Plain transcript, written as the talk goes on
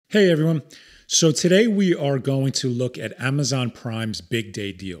Hey everyone. So today we are going to look at Amazon Prime's big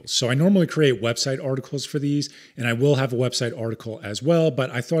day deals. So I normally create website articles for these, and I will have a website article as well, but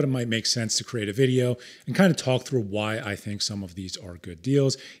I thought it might make sense to create a video and kind of talk through why I think some of these are good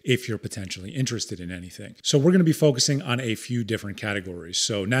deals if you're potentially interested in anything. So we're going to be focusing on a few different categories.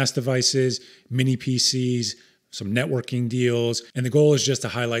 So NAS devices, mini PCs, some networking deals, and the goal is just to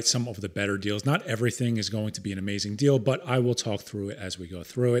highlight some of the better deals. Not everything is going to be an amazing deal, but I will talk through it as we go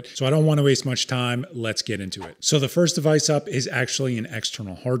through it. So I don't want to waste much time. Let's get into it. So the first device up is actually an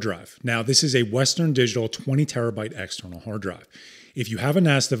external hard drive. Now, this is a Western Digital 20 terabyte external hard drive. If you have a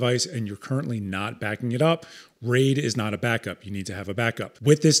NAS device and you're currently not backing it up, RAID is not a backup. You need to have a backup.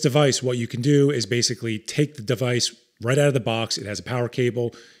 With this device, what you can do is basically take the device right out of the box. It has a power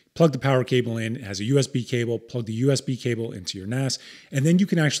cable. Plug the power cable in, it has a USB cable, plug the USB cable into your NAS, and then you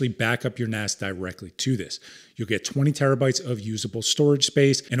can actually back up your NAS directly to this. You'll get 20 terabytes of usable storage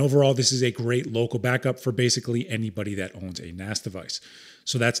space, and overall, this is a great local backup for basically anybody that owns a NAS device.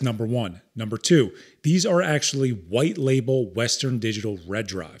 So that's number one. Number two, these are actually white label Western Digital red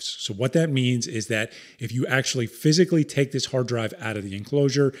drives. So what that means is that if you actually physically take this hard drive out of the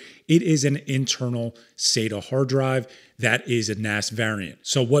enclosure, it is an internal SATA hard drive that is a NAS variant.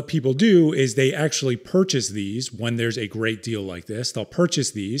 So what people do is they actually purchase these when there's a great deal like this. They'll purchase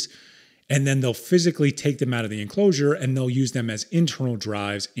these and then they'll physically take them out of the enclosure and they'll use them as internal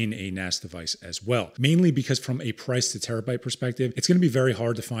drives in a NAS device as well. Mainly because from a price to terabyte perspective, it's going to be very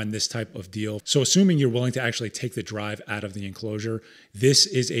hard to find this type of deal. So assuming you're willing to actually take the drive out of the enclosure, this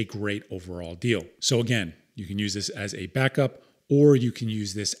is a great overall deal. So again, you can use this as a backup, or you can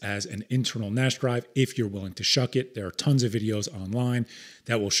use this as an internal NAS drive if you're willing to shuck it. There are tons of videos online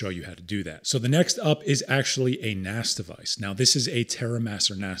that will show you how to do that. So the next up is actually a NAS device. Now this is a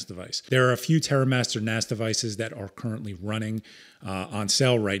TerraMaster NAS device. There are a few TerraMaster NAS devices that are currently running on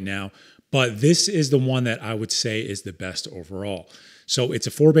sale right now, but this is the one that I would say is the best overall. So it's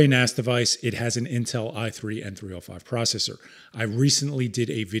a 4-bay NAS device. It has an Intel i3 N305 processor. I recently did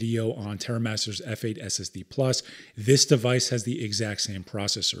a video on TerraMaster's F8 SSD Plus. This device has the exact same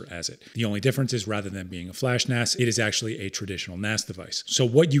processor as it. The only difference is rather than being a flash NAS, it is actually a traditional NAS device. So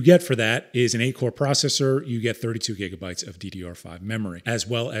what you get for that is an 8-core processor. You get 32 gigabytes of DDR5 memory, as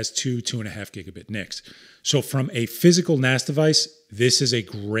well as two 2.5 gigabit NICs. So from a physical NAS device, this is a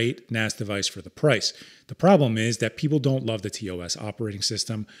great NAS device for the price. The problem is that people don't love the TOS operating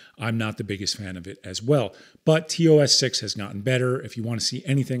system. I'm not the biggest fan of it as well, but TOS 6 has gotten better. If you want to see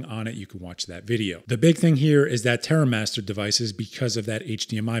anything on it, you can watch that video. The big thing here is that TerraMaster devices, because of that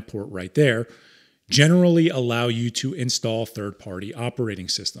HDMI port right there, generally allow you to install third-party operating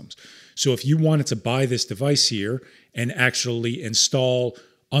systems. So if you wanted to buy this device here and actually install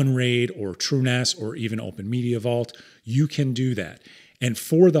Unraid or TrueNAS or even Open Media Vault, you can do that. And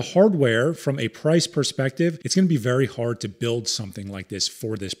for the hardware, from a price perspective, it's going to be very hard to build something like this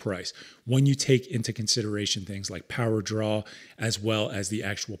for this price when you take into consideration things like power draw, as well as the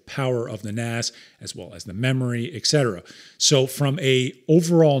actual power of the NAS, as well as the memory, etc. So from a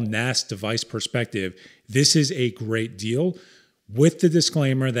overall NAS device perspective, this is a great deal with the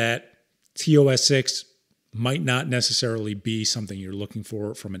disclaimer that TOS 6 might not necessarily be something you're looking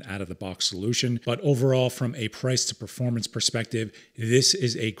for from an out-of-the-box solution, but overall, from a price to performance perspective, this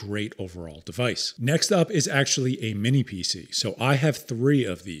is a great overall device. Next up is actually a mini PC. So I have 3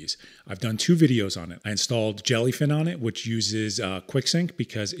 of these. I've done 2 videos on it. I installed Jellyfin on it, which uses QuickSync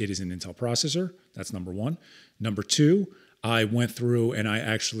because it is an Intel processor. That's number 1. Number 2, I went through and I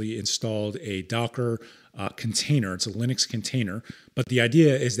actually installed a Docker container. It's a Linux container, but the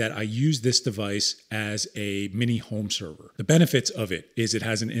idea is that I use this device as a mini home server. The benefits of it is it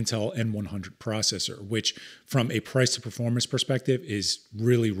has an Intel N100 processor, which from a price to performance perspective is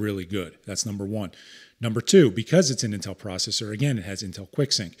really, really good. That's number 1. Number 2, because it's an Intel processor, again, it has Intel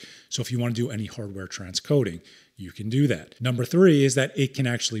QuickSync. So if you want to do any hardware transcoding, you can do that. Number 3 is that it can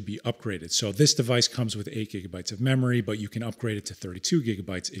actually be upgraded. So this device comes with 8 gigabytes of memory, but you can upgrade it to 32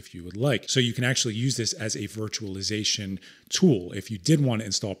 gigabytes if you would like. So you can actually use this as a virtualization tool. If you did want to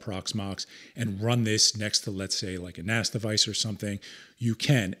install Proxmox and run this next to, let's say, like a NAS device or something, you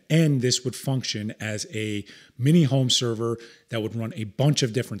can. And this would function as a mini home server that would run a bunch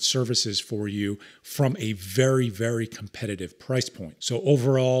of different services for you from a very, very competitive price point. So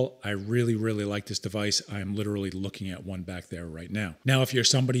overall, I really, really like this device. I am literally looking at one back there right now. Now, if you're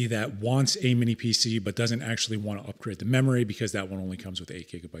somebody that wants a mini PC but doesn't actually want to upgrade the memory because that one only comes with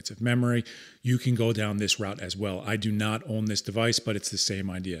 8 gigabytes of memory, you can go down this route as well. I do not own this device, but it's the same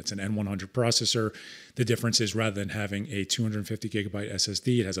idea. It's an N100 processor. The difference is rather than having a 250 gigabyte gigabyte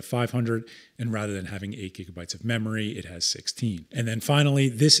SSD, it has a 500, and rather than having 8 gigabytes of memory, it has 16. And then finally,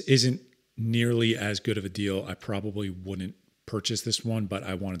 this isn't nearly as good of a deal. I probably wouldn't purchase this one, but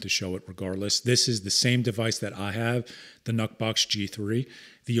I wanted to show it regardless. This is the same device that I have, the Nuckbox G3.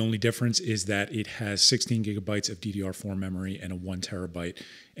 The only difference is that it has 16 gigabytes of DDR4 memory and a 1 terabyte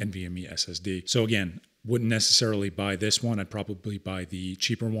NVMe SSD. So again, wouldn't necessarily buy this one. I'd probably buy the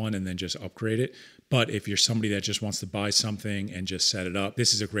cheaper one and then just upgrade it. But if you're somebody that just wants to buy something and just set it up,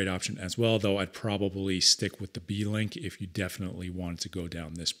 this is a great option as well, though I'd probably stick with the B-Link if you definitely wanted to go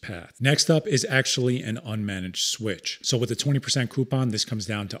down this path. Next up is actually an unmanaged switch. So with a 20% coupon, this comes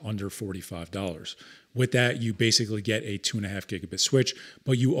down to under $45. With that, you basically get a 2.5 gigabit switch,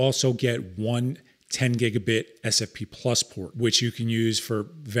 but you also get one 10 gigabit SFP Plus port, which you can use for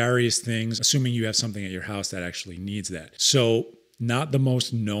various things, assuming you have something at your house that actually needs that. So not the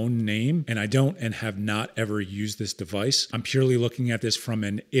most known name, and I don't and have not ever used this device. I'm purely looking at this from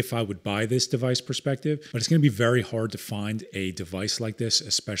an if I would buy this device perspective, but it's going to be very hard to find a device like this,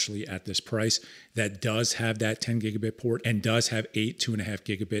 especially at this price, that does have that 10 gigabit port and does have 8 2.5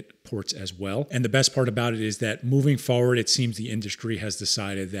 gigabit ports as well. And the best part about it is that moving forward, it seems the industry has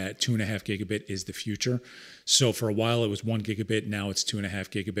decided that 2.5 gigabit is the future. So for a while it was 1 gigabit, now it's 2.5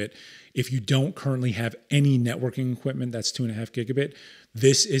 gigabit. If you don't currently have any networking equipment that's 2.5 gigabit,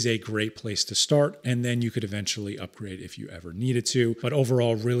 this is a great place to start, and then you could eventually upgrade if you ever needed to. But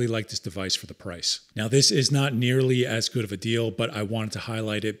overall, really like this device for the price. Now, this is not nearly as good of a deal, but I wanted to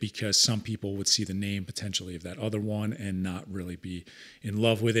highlight it because some people would see the name potentially of that other one and not really be in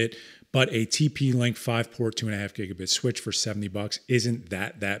love with it. But a TP-Link 5-port 2.5 gigabit switch for $70 isn't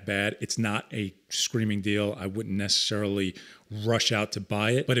that bad. It's not a screaming deal. I wouldn't necessarily rush out to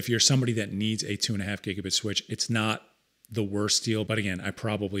buy it. But if you're somebody that needs a 2.5 gigabit switch, it's not the worst deal. But again, I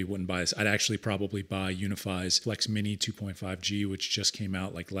probably wouldn't buy this. I'd actually probably buy Unify's Flex Mini 2.5G, which just came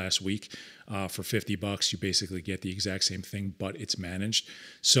out like last week for $50. You basically get the exact same thing, but it's managed.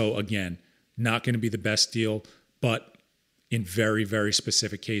 So again, not going to be the best deal, but in very, very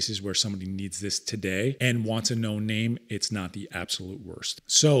specific cases where somebody needs this today and wants a known name, it's not the absolute worst.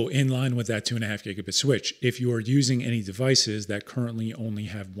 So in line with that 2.5 gigabit switch, if you are using any devices that currently only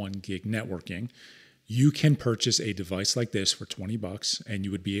have 1 gig networking, you can purchase a device like this for $20 and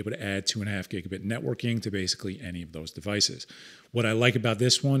you would be able to add 2.5 gigabit networking to basically any of those devices. What I like about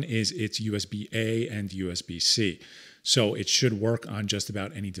this one is it's USB-A and USB-C. So it should work on just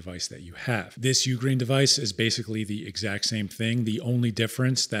about any device that you have. This Ugreen device is basically the exact same thing. The only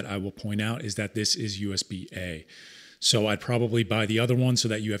difference that I will point out is that this is USB-A. So I'd probably buy the other one so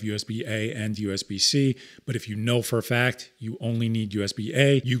that you have USB-A and USB-C. But if you know for a fact you only need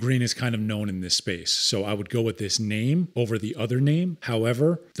USB-A, Ugreen is kind of known in this space. So I would go with this name over the other name.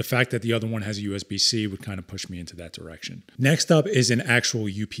 However, the fact that the other one has a USB-C would kind of push me into that direction. Next up is an actual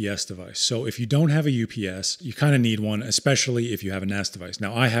UPS device. So if you don't have a UPS, you kind of need one, especially if you have a NAS device.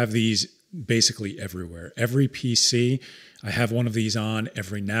 Now I have these basically everywhere. Every PC, I have one of these on.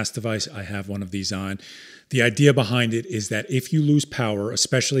 Every NAS device, I have one of these on. The idea behind it is that if you lose power,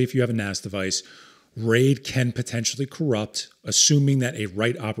 especially if you have a NAS device, RAID can potentially corrupt, assuming that a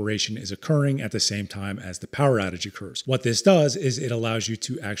write operation is occurring at the same time as the power outage occurs. What this does is it allows you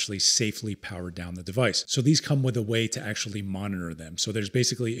to actually safely power down the device. So these come with a way to actually monitor them. So there's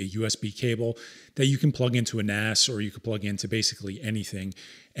basically a USB cable that you can plug into a NAS or you can plug into basically anything,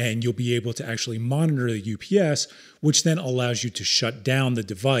 and you'll be able to actually monitor the UPS, which then allows you to shut down the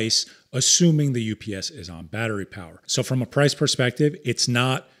device, assuming the UPS is on battery power. So from a price perspective, it's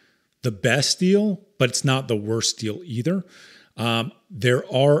not the best deal, but it's not the worst deal either. There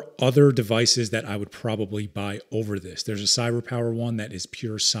are other devices that I would probably buy over this. There's a CyberPower one that is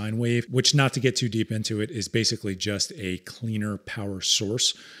pure sine wave, which, not to get too deep into it, is basically just a cleaner power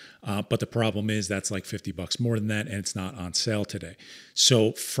source. But the problem is that's like $50 more than that, and it's not on sale today.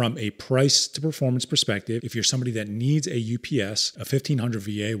 So from a price to performance perspective, if you're somebody that needs a UPS, a 1500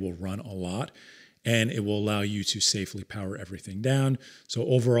 VA will run a lot, and it will allow you to safely power everything down. So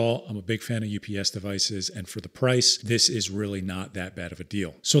overall, I'm a big fan of UPS devices, and for the price, this is really not that bad of a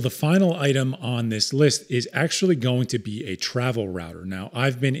deal. So the final item on this list is actually going to be a travel router. Now,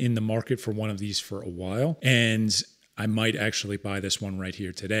 I've been in the market for one of these for a while, and I might actually buy this one right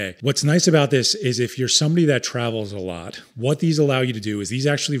here today. What's nice about this is if you're somebody that travels a lot, what these allow you to do is these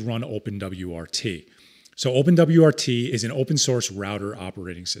actually run OpenWRT. So OpenWRT is an open source router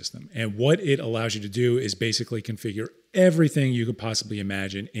operating system. And what it allows you to do is basically configure everything you could possibly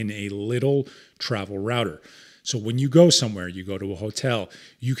imagine in a little travel router. So when you go somewhere, you go to a hotel,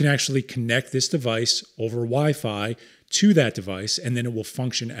 you can actually connect this device over Wi-Fi to that device, and then it will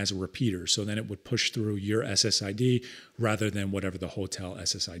function as a repeater. So then it would push through your SSID rather than whatever the hotel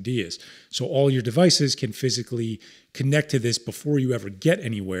SSID is. So all your devices can physically connect to this before you ever get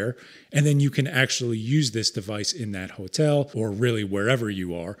anywhere, and then you can actually use this device in that hotel or really wherever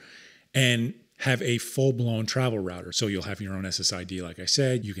you are and have a full-blown travel router. So you'll have your own SSID, like I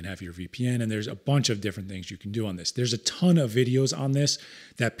said, you can have your VPN, and there's a bunch of different things you can do on this. There's a ton of videos on this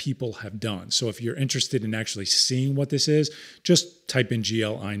that people have done. So if you're interested in actually seeing what this is, just type in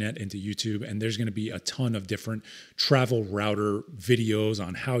GL.iNet into YouTube, and there's gonna be a ton of different travel router videos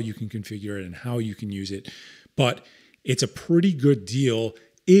on how you can configure it and how you can use it. But it's a pretty good deal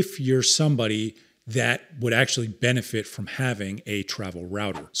if you're somebody that would actually benefit from having a travel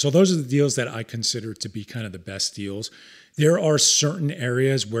router. So those are the deals that I consider to be kind of the best deals. There are certain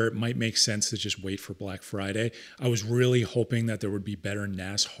areas where it might make sense to just wait for Black Friday. I was really hoping that there would be better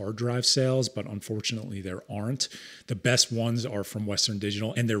NAS hard drive sales, but unfortunately there aren't. The best ones are from Western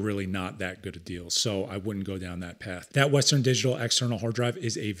Digital, and they're really not that good a deal. So I wouldn't go down that path. That Western Digital external hard drive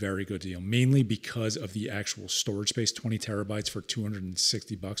is a very good deal, mainly because of the actual storage space. 20 terabytes for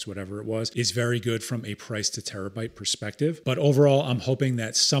 $260, whatever it was, is very good from a price to terabyte perspective. But overall, I'm hoping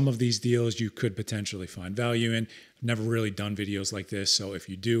that some of these deals you could potentially find value in. Never really done videos like this, so if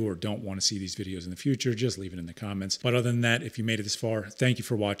you do or don't want to see these videos in the future, just leave it in the comments. But other than that, if you made it this far, thank you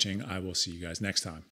for watching. I will see you guys next time.